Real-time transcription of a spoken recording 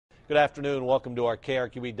Good afternoon. Welcome to our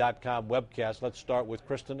KRQE.com webcast. Let's start with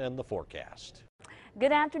Kristen and the forecast.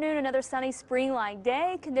 Good afternoon. Another sunny spring-like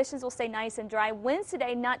day. Conditions will stay nice and dry. Winds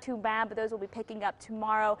today not too bad, but those will be picking up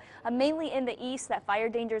tomorrow. Mainly in the east, that fire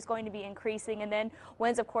danger is going to be increasing, and then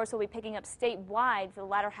winds, of course, will be picking up statewide for the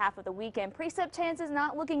latter half of the weekend. Precip chances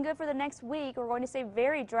not looking good for the next week. We're going to stay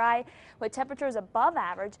very dry with temperatures above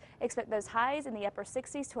average. Expect those highs in the upper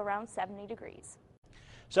 60s to around 70 degrees.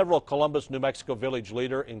 Several Columbus, New Mexico village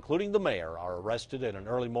leaders, including the mayor, are arrested in an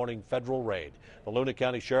early morning federal raid. The Luna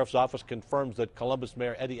County Sheriff's Office confirms that Columbus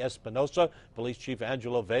Mayor Eddie Espinosa, Police Chief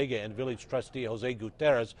Angelo Vega, and Village Trustee Jose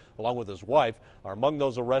Gutierrez, along with his wife, are among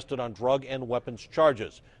those arrested on drug and weapons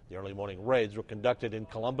charges. The early morning raids were conducted in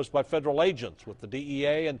Columbus by federal agents with the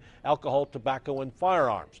DEA and alcohol, tobacco, and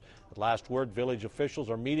firearms. At last word, village officials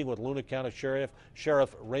are meeting with Luna County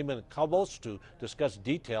Sheriff Raymond Cabos to discuss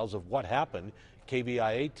details of what happened.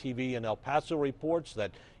 KVIA TV in El Paso reports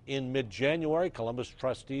that in mid-January, Columbus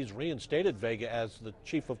trustees reinstated Vega as the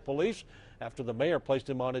chief of police after the mayor placed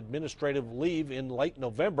him on administrative leave in late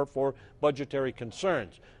November for budgetary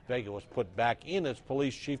concerns. Vega was put back in as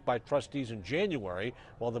police chief by trustees in January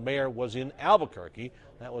while the mayor was in Albuquerque.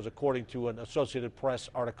 That was according to an Associated Press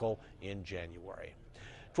article in January.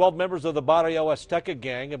 12 members of the Barrio Azteca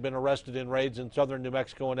gang have been arrested in raids in southern New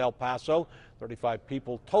Mexico and El Paso. 35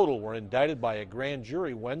 people total were indicted by a grand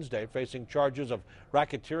jury Wednesday, facing charges of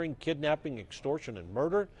racketeering, kidnapping, extortion, and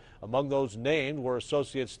murder. Among those named were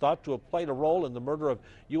associates thought to have played a role in the murder of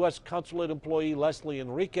U.S. consulate employee Leslie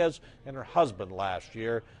Enriquez and her husband last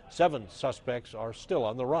year. 7 suspects are still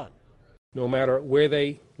on the run. No matter where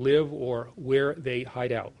they live or where they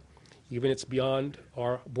hide out, even if it's beyond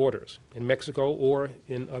our borders, in Mexico or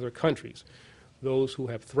in other countries, those who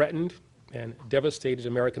have threatened and devastated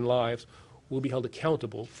American lives will be held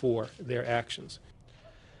accountable for their actions.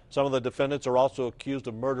 Some of the defendants are also accused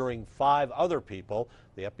of murdering 5 other people.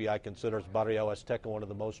 The FBI considers Barrio Azteca one of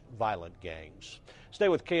the most violent gangs. Stay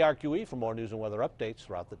with KRQE for more news and weather updates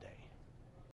throughout the day.